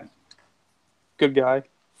right. Good guy.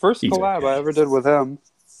 First collab I ever did with him.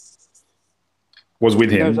 Was with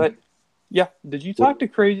him? Yeah. Did you talk to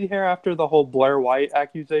Crazy Hair after the whole Blair White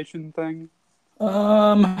accusation thing?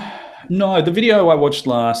 No, the video I watched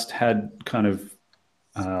last had kind of,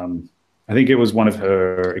 I think it was one of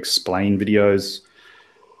her explain videos,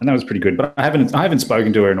 and that was pretty good. But I haven't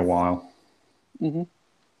spoken to her in a while. Mm-hmm.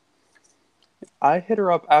 I hit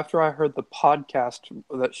her up after I heard the podcast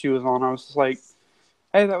that she was on. I was just like,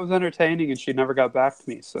 hey, that was entertaining, and she never got back to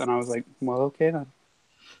me. And I was like, well, okay then.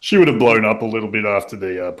 She would have blown up a little bit after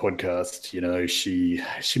the podcast. You know, she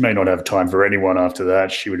may not have time for anyone after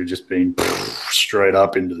that. She would have just been straight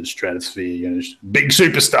up into the stratosphere. You know, big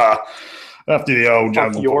superstar after the old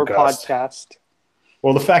Jungle your podcast.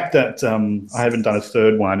 Well, the fact that I haven't done a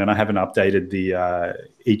third one and I haven't updated the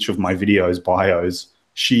each of my videos bios.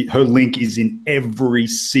 Her link is in every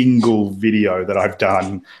single video that I've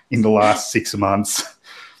done in the last 6 months.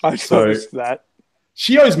 I noticed that.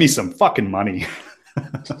 She owes me some fucking money.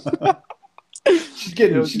 She's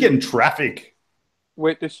getting traffic.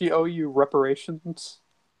 Wait, does she owe you reparations?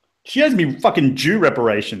 She owes me fucking Jew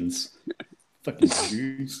reparations. Fucking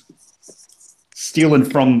Jews. Stealing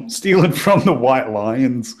from the White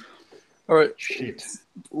Lions. All right. Shit.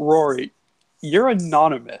 Rory, you're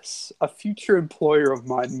anonymous. A future employer of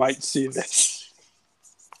mine might see this.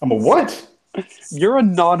 I'm a what? You're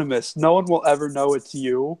anonymous. No one will ever know it's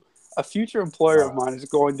you. A future employer of mine is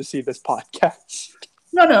going to see this podcast.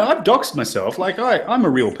 No, I've doxed myself. Like, I'm a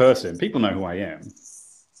real person. People know who I am.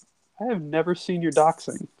 I have never seen your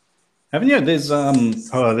doxing. Haven't you? There's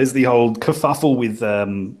the old kerfuffle with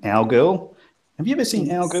Our Girl. Have you ever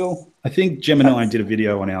seen Our Girl? I think Gemini did a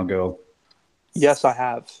video on Our Girl. Yes, I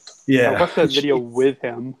have. Yeah. I watched that video with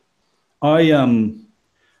him. I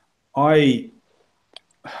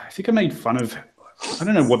think I made fun of, I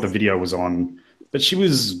don't know what the video was on, but she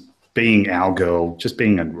was being Our Girl, just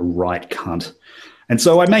being a right cunt. And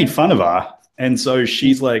so I made fun of her. And so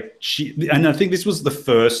she's like, and I think this was the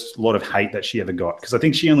first lot of hate that she ever got, because I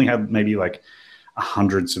think she only had maybe like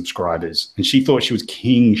 100 subscribers, and she thought she was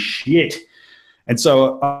king shit. And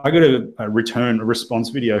so I got a response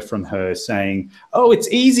video from her saying, oh, it's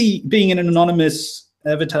easy being an anonymous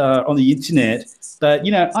avatar on the internet, but,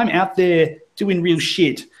 you know, I'm out there doing real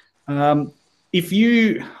shit. What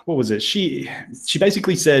was it? She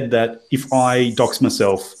basically said that if I dox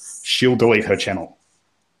myself, she'll delete her channel.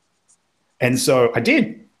 And so I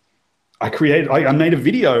did. I made a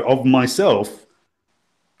video of myself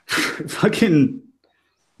fucking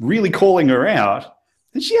really calling her out,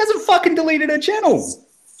 and she hasn't fucking deleted her channel.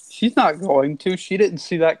 She's not going to. She didn't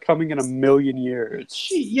see that coming in a million years.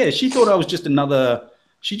 She thought I was just another.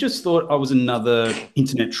 She just thought I was another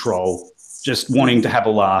internet troll, just wanting to have a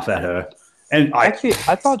laugh at her. And Actually,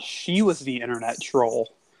 I thought she was the internet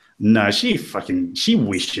troll. No, she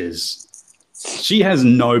wishes. She has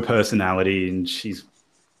no personality, and she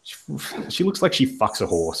looks like she fucks a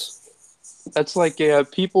horse. That's like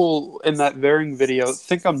people in that varying video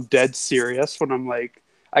think I'm dead serious when I'm like,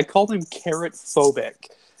 I called him carrot phobic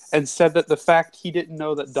and said that the fact he didn't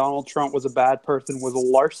know that Donald Trump was a bad person was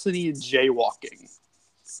larceny and jaywalking.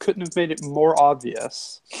 Couldn't have made it more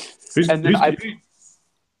obvious. Who's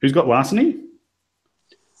got larceny?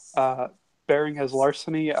 Bering has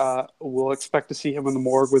larceny. We'll expect to see him in the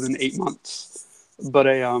morgue within 8 months. But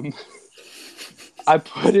I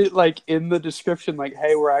put it like in the description, like,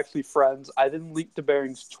 hey, we're actually friends. I didn't link to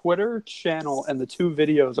Bering's Twitter channel and the 2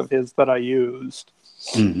 videos of his that I used.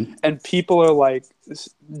 Mm-hmm. And people are like,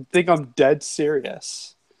 think I'm dead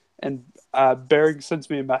serious. And Bering sends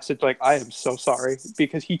me a message like, I am so sorry,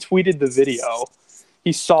 because he tweeted the video.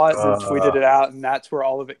 He saw it and then tweeted it out, and that's where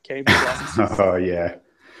all of it came from. Oh, yeah.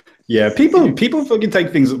 Yeah, people fucking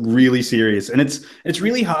take things really serious, and it's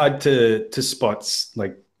really hard to spot,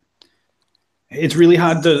 like, it's really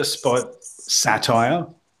hard to spot satire.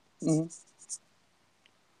 Mm-hmm.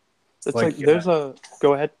 It's like there's a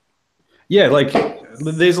go ahead. Yeah, like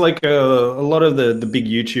there's like a lot of the big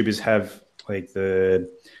YouTubers have like the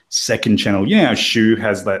second channel. You know how Shu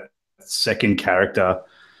has that second character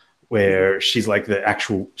where she's like an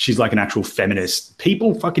actual feminist.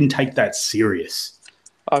 People fucking take that serious.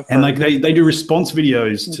 And like they do response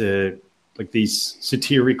videos to like these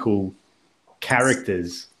satirical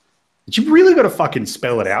characters. But you've really got to fucking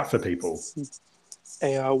spell it out for people.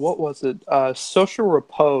 What was it? Social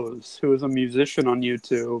Repose, who is a musician on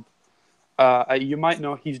YouTube. You might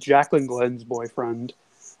know he's Jacqueline Glenn's boyfriend.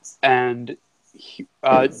 And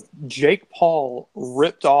Jake Paul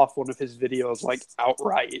ripped off one of his videos like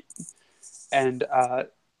outright. And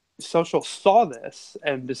Social saw this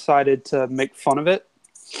and decided to make fun of it.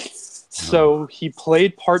 So he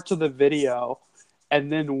played parts of the video and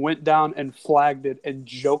then went down and flagged it and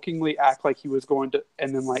jokingly act like he was going to,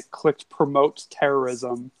 and then like clicked promotes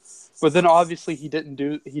terrorism. But then obviously he didn't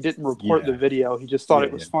report the video. He just thought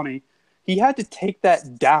it was funny. He had to take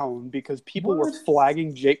that down because people were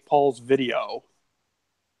flagging Jake Paul's video.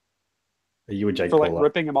 Are you a Jake Paul? For like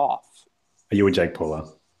ripping him off. Are you a Jake Pauler?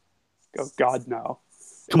 Oh God, no.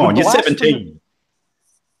 Come on, you're 17.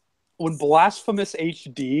 When Blasphemous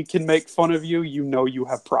HD can make fun of you, you know you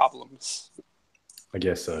have problems. I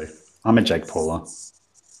guess so. I'm a Jake Pauler.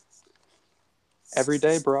 Every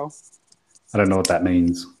day, bro. I don't know what that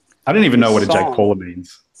means. I don't even know what a Jake Pauler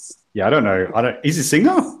means. Yeah, I don't know. Is he a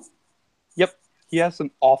singer? Yep. He has an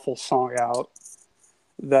awful song out.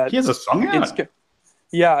 He has a song out?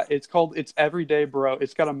 It's called It's Everyday Bro.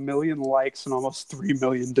 It's got 1 million likes and almost 3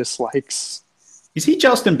 million dislikes. Is he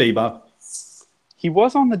Justin Bieber? He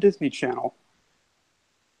was on the Disney Channel.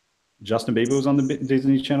 Justin Bieber was on the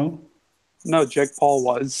Disney Channel? No, Jake Paul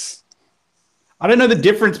was. I don't know the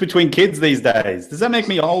difference between kids these days. Does that make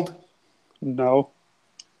me old? No.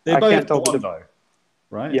 They're both blonde, though,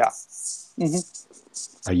 right? Yeah.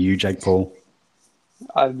 Mm-hmm. Are you Jake Paul?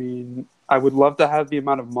 I mean, I would love to have the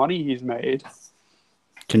amount of money he's made.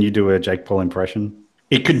 Can you do a Jake Paul impression?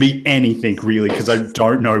 It could be anything, really, because I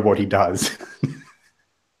don't know what he does.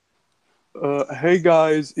 Hey,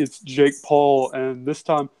 guys, it's Jake Paul, and this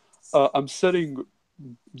time I'm setting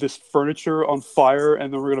this furniture on fire,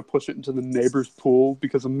 and then we're going to push it into the neighbor's pool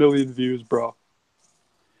because 1 million views, bro.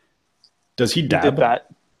 Does he dab? He did that.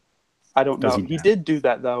 I don't know. He did do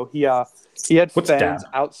that, though. He had fans dab?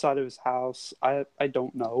 outside of his house. I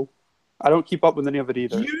don't know. I don't keep up with any of it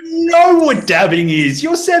either. You know what dabbing is.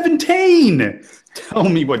 You're 17. Tell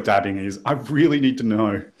me what dabbing is. I really need to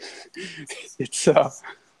know. It's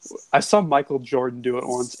I saw Michael Jordan do it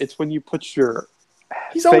once. It's when you put your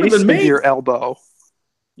face into your elbow.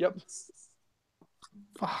 Yep.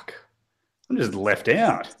 Fuck. I'm just left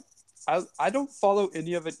out. I don't follow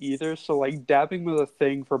any of it either. So like dabbing was a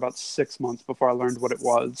thing for about 6 months before I learned what it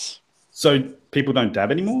was. So people don't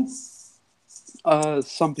dab anymore?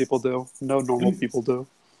 Some people do. No normal people do.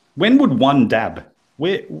 When would one dab?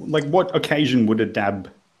 What occasion would a dab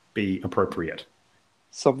be appropriate?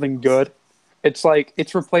 Something good. It's like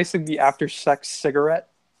it's replacing the after sex cigarette.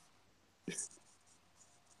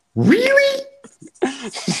 Really?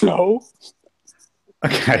 No.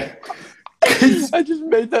 Okay. I just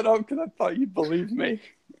made that up because I thought you'd believe me.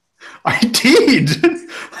 I did.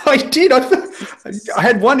 I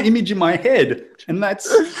had one image in my head, and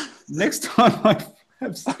that's next time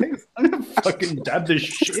have sex. I'm gonna fucking dab the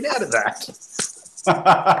shit out of that.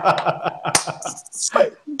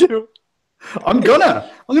 Dude. I'm gonna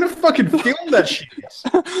fucking film that shit.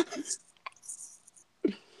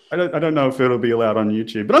 I don't know if it'll be allowed on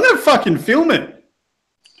YouTube, but I'm gonna fucking film it.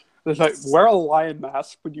 It's like, wear a lion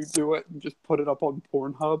mask when you do it and just put it up on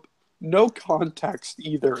Pornhub. No context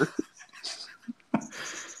either.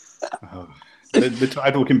 The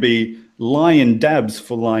title can be Lion Dabs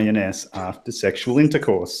for Lioness After Sexual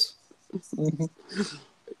Intercourse.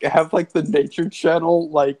 Have like the Nature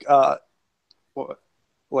Channel, like the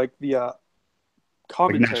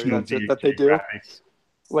commentary that they do.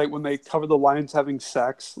 Like when they cover the lions having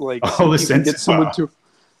sex, like the censor.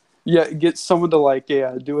 Get someone to like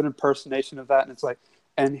do an impersonation of that, and it's like,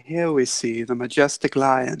 and here we see the majestic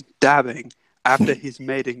lion dabbing after he's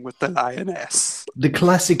mating with the lioness. The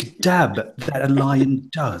classic dab that a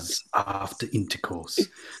lion does after intercourse.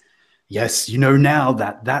 Yes, you know now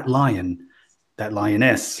that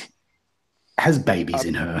lioness has babies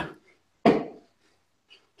in her.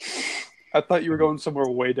 I thought you were going somewhere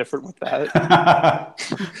way different with that. I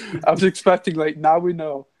was expecting, like, now we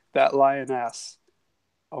know that lioness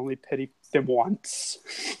only pitied them once.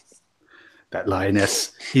 That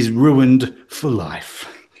lioness is ruined for life.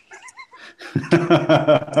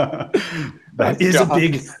 That is a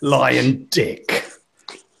big lion dick.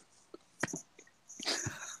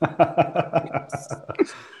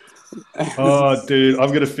 Oh, dude,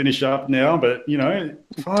 I've got to finish up now, but,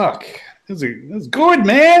 fuck. It was good,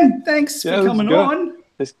 man. Thanks for coming on.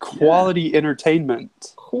 It's quality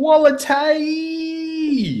entertainment. Quality.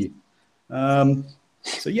 So,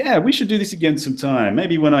 we should do this again sometime.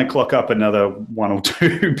 Maybe when I clock up another 1 or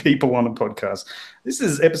 2 people on the podcast. This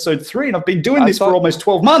is episode 3, and I've been doing this for almost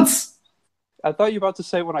 12 months. I thought you were about to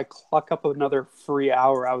say when I clock up another free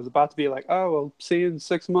hour. I was about to be like, oh, well, see you in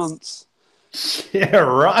 6 months. Yeah,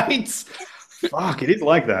 right? Fuck, it is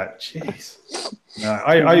like that. Jeez. No,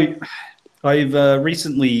 I've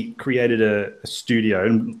recently created a studio,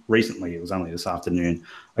 and recently, it was only this afternoon,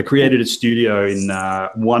 I created a studio in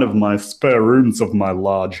one of my spare rooms of my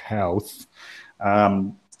large house.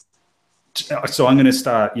 So I'm going to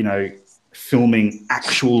start, filming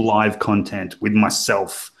actual live content with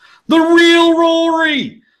myself, the real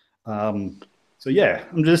Rory. I'm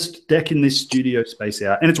just decking this studio space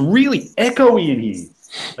out, and it's really echoey in here.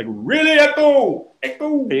 Like, really echo. Are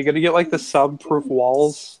you going to get, like, the soundproof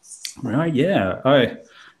walls? Right, yeah. I'm going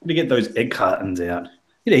to get those egg cartons out. I'm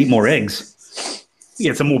going to eat more eggs.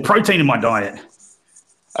 Get some more protein in my diet.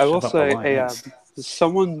 I will say,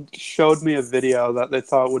 someone showed me a video that they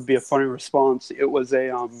thought would be a funny response. It was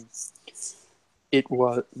this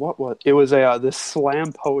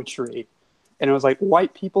slam poetry, and it was like,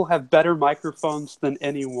 white people have better microphones than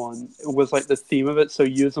anyone. It was like the theme of it, so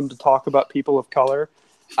use them to talk about people of color.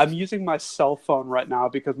 I'm using my cell phone right now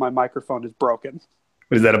because my microphone is broken.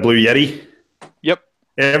 Is that a Blue Yeti? Yep.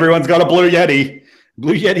 Everyone's got a Blue Yeti.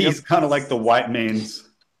 Blue Yeti is kind of like the white man's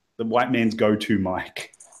go-to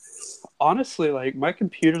mic. Honestly, like, my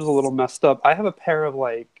computer's a little messed up. I have a pair of,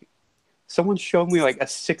 like, someone showed me like a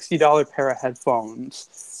 $60 pair of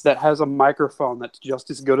headphones that has a microphone that's just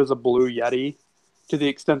as good as a Blue Yeti, to the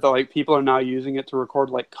extent that like people are now using it to record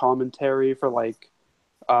like commentary for like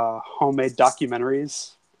homemade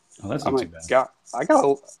documentaries. Oh, that's not too bad.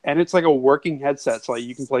 And it's like a working headset, so like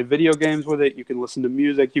you can play video games with it, you can listen to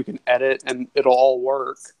music, you can edit, and it'll all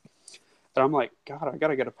work. And I'm like, God, I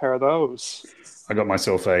gotta get a pair of those. I got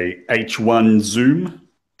myself a H1 Zoom.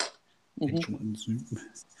 Mm-hmm. H1 Zoom.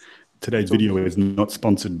 Today's video is not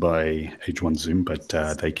sponsored by H1 Zoom, but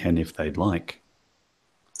they can if they'd like.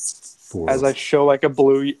 As I show like a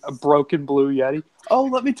broken Blue Yeti. Oh,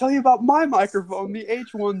 let me tell you about my microphone, the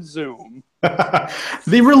H1 Zoom.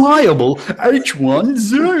 The reliable H1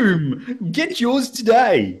 Zoom. Get yours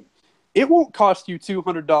today. It won't cost you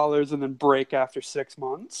 $200 and then break after 6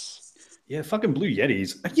 months. Yeah, fucking Blue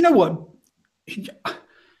Yetis. You know what?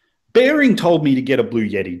 Bering told me to get a Blue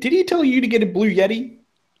Yeti. Did he tell you to get a Blue Yeti?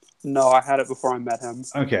 No, I had it before I met him.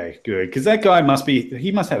 Okay, good. Because that guy must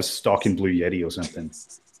have stock in Blue Yeti or something.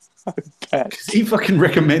 Because he fucking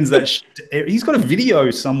recommends that shit. He's got a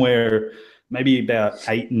video somewhere, maybe about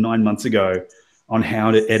 8, 9 months ago, on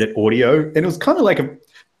how to edit audio. And it was kind of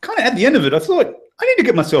at the end of it, I thought, I need to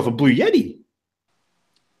get myself a Blue Yeti.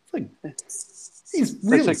 It's like, he's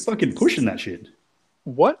really fucking pushing that shit.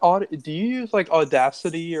 What do you use, like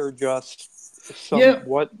Audacity or just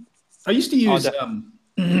what? I used to use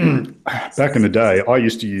back in the day. I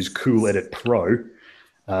used to use Cool Edit Pro,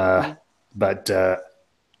 but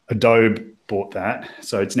Adobe bought that,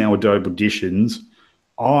 so it's now Adobe Auditions.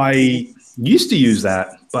 I used to use that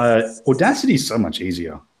but Audacity is so much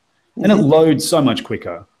easier, and it loads so much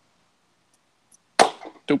quicker.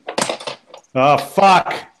 Oh,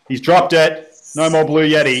 fuck. He's dropped it. No more Blue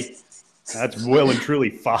Yeti. That's well and truly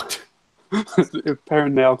fucked. A pair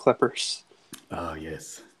of nail clippers. Oh,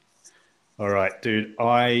 yes. All right, dude.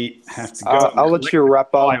 I have to go. I'll let you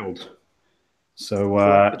wrap up. So,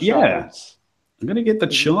 yeah. I'm going to get the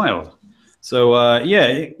child. So,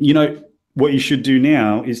 yeah, you know, what you should do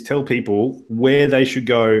now is tell people where they should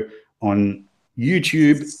go on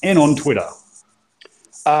YouTube and on Twitter.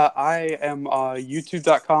 I am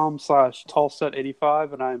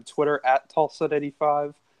youtube.com/TALLSET85, and I am Twitter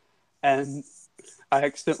 @TALLSET85. And I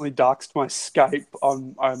accidentally doxed my Skype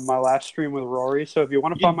on my last stream with Rory. So if you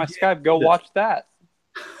want to find my Skype, go watch that.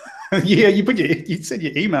 Yeah, you said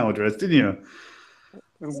your email address, didn't you?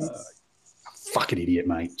 Fucking idiot,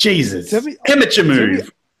 mate. Jesus. Amateur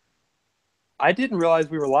move. I didn't realize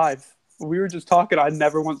we were live. We were just talking. I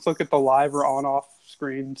never once looked at the live or on-off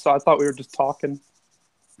screen, so I thought we were just talking.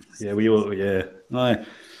 Yeah, we all, yeah. No.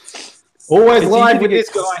 Always live with this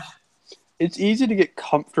guy. It's easy to get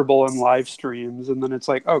comfortable in live streams, and then it's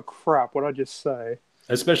like, oh, crap, what did I just say?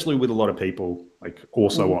 Especially with a lot of people, like,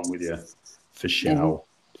 also on with you. For sure.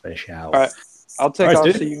 For sure. All right. I'll take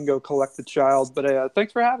off so you can go collect the child, but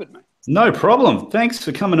thanks for having me. No problem. Thanks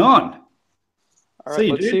for coming on. All right,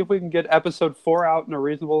 let's see if we can get episode 4 out in a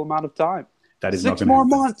reasonable amount of time. That is 6 more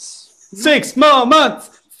months. 6 more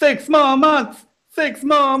months. 6 more months. 6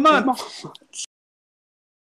 more months.